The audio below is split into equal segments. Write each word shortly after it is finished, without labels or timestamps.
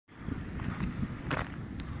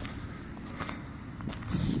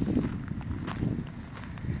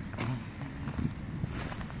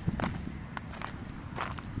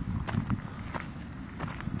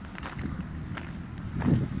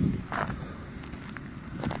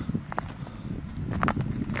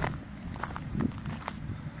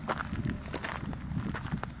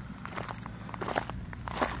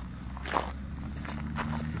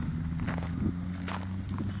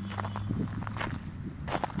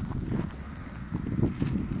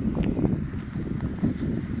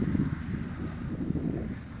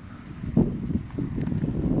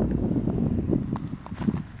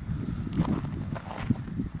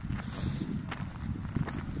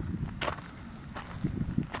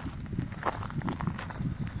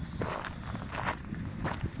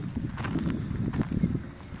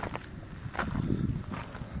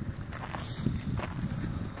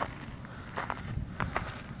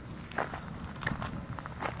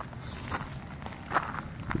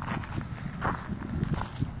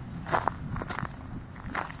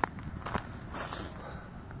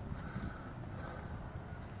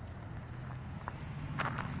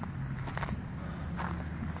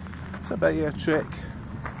It's a bit of a trek.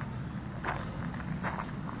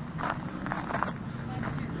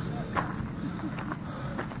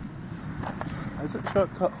 Is it a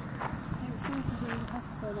shortcut? I think so, because there's a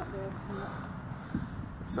pacifier up there.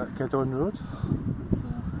 Is that Kid on Road? So,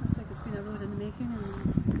 looks like it's been a road in the making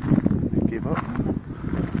and They gave up.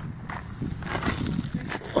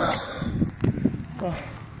 Oh,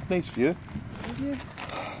 nice view. good view.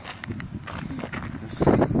 It's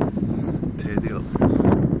Teddy up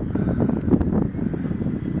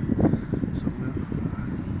somewhere.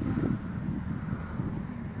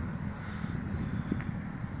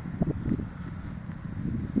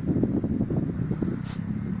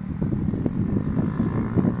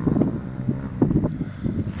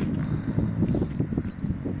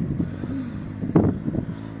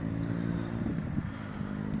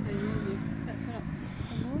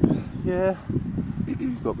 Yeah,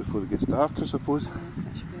 got before it gets dark, I suppose.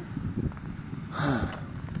 That should be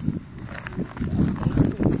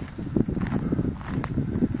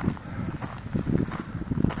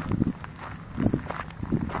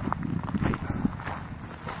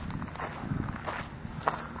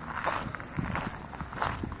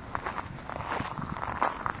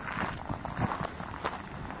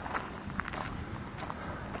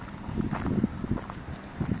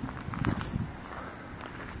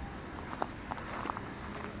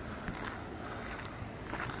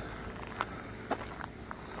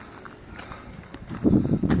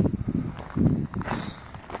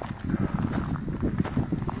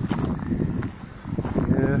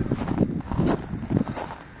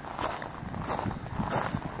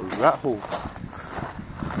rat hole.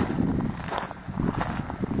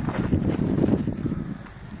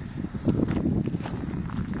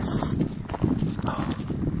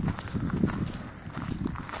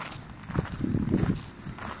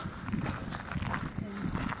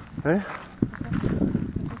 Eh?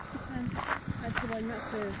 That's the one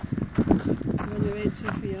we went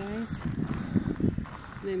to for your eyes.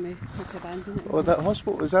 And then we had to abandon it. Oh, that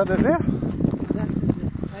hospital, is that it there? That's the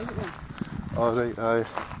private one. Oh right, aye.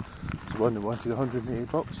 It's the one that wanted 180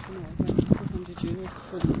 bucks. No, I wanted 400 euros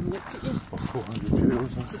before they even looked at you. Or 400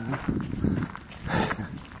 euros, that's it.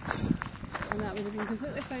 And that would have been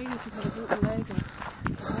completely fine if you'd had a broken leg or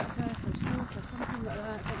a heart attack or stroke or something like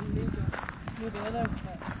that, something major. No the other,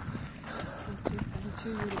 but €2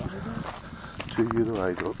 eye drops. €2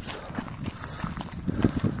 eye drops.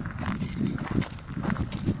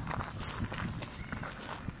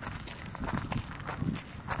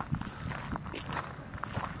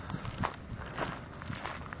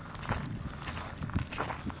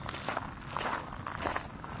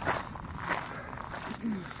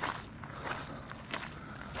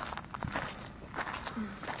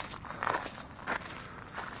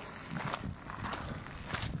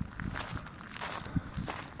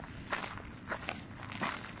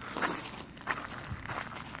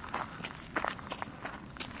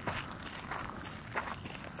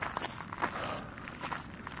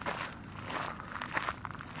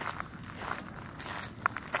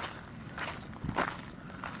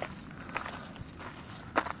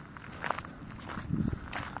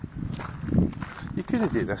 You could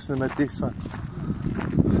have done this in the midday, son.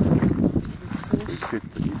 You could,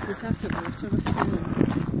 but you You'd have to have water with you.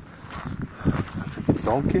 I think it's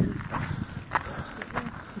donkey.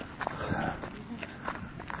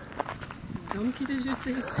 Donkey, did you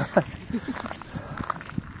say?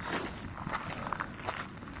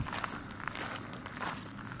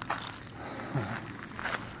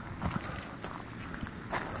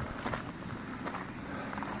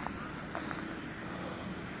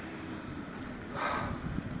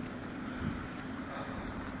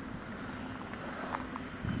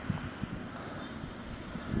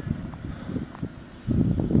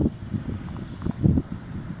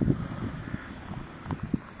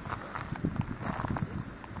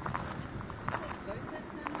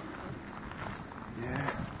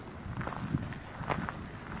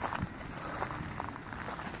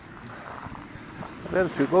 There's a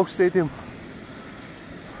football stadium.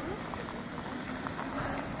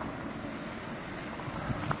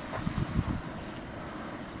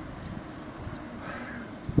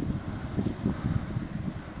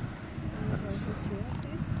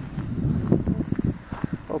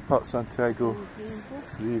 All part Santiago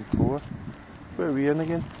 3 and 4. Where are we in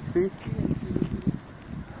again? 3?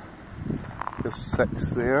 There's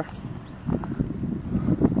 6 there.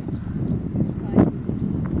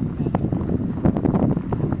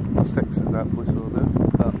 Six is that place over there.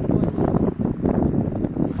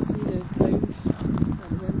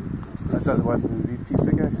 Is that the one with the wee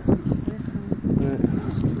pizza guy?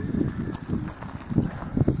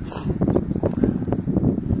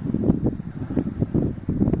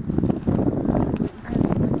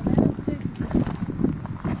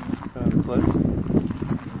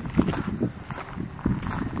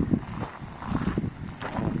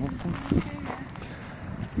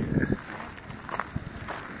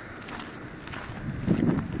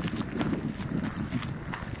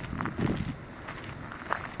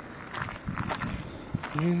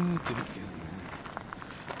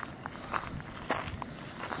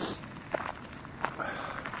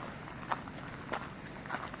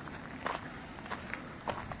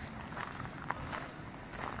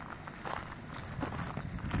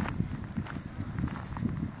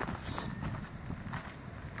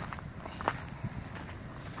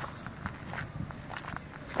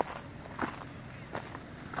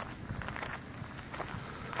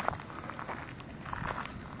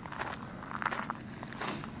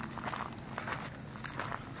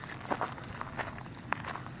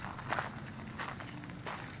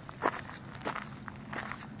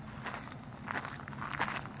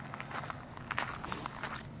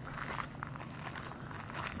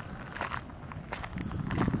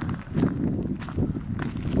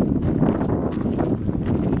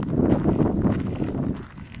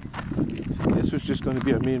 This was just going to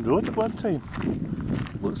be a main road at one time.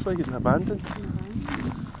 Looks like it's abandoned.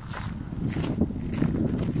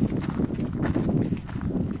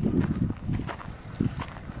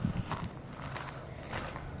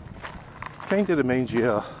 Kind of reminds you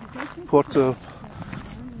of Porto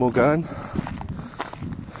Morgan,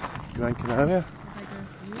 Gran Canaria.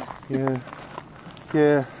 Yeah,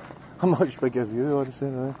 yeah, a much bigger view,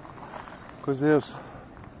 honestly, because there's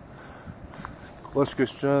Los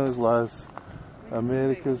Christianos, Las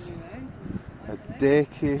Americas, a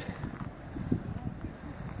decade.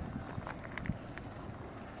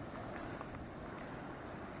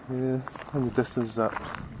 Yeah, in the distance that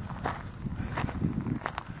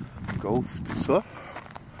golf to surf,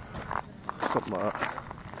 something like that.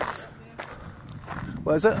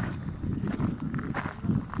 What is it?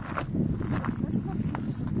 This must have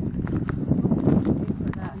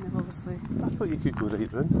put that in there, obviously. I thought you could go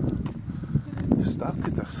right round. They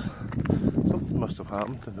started this. Something must have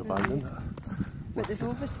happened and abandoned it. But they've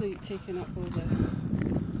obviously taken up all the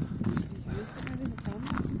used it maybe the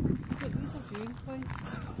tarmac sometimes. These are viewing points.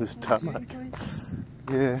 There's tarmac.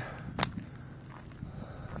 Yeah.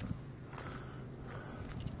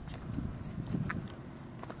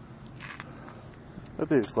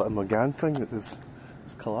 Maybe it's like a Morgan thing that they've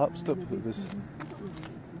collapsed up at this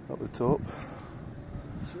up the top.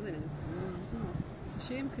 It's really nice, isn't it? It's a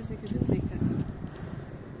shame because they could really make it.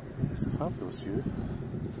 Yeah, it's a fabulous view.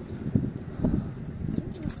 I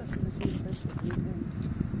don't know if this is the same fish that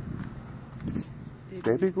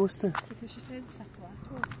Debbie goes to. because she says it's a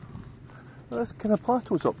plateau. Well, this kind of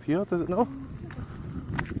plateau's up here, does it not?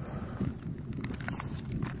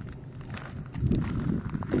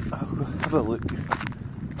 I'll go have a look.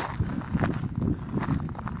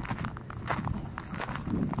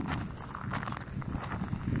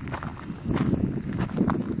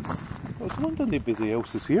 I was wondering if anybody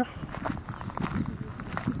else is here.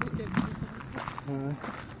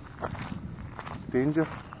 Danger.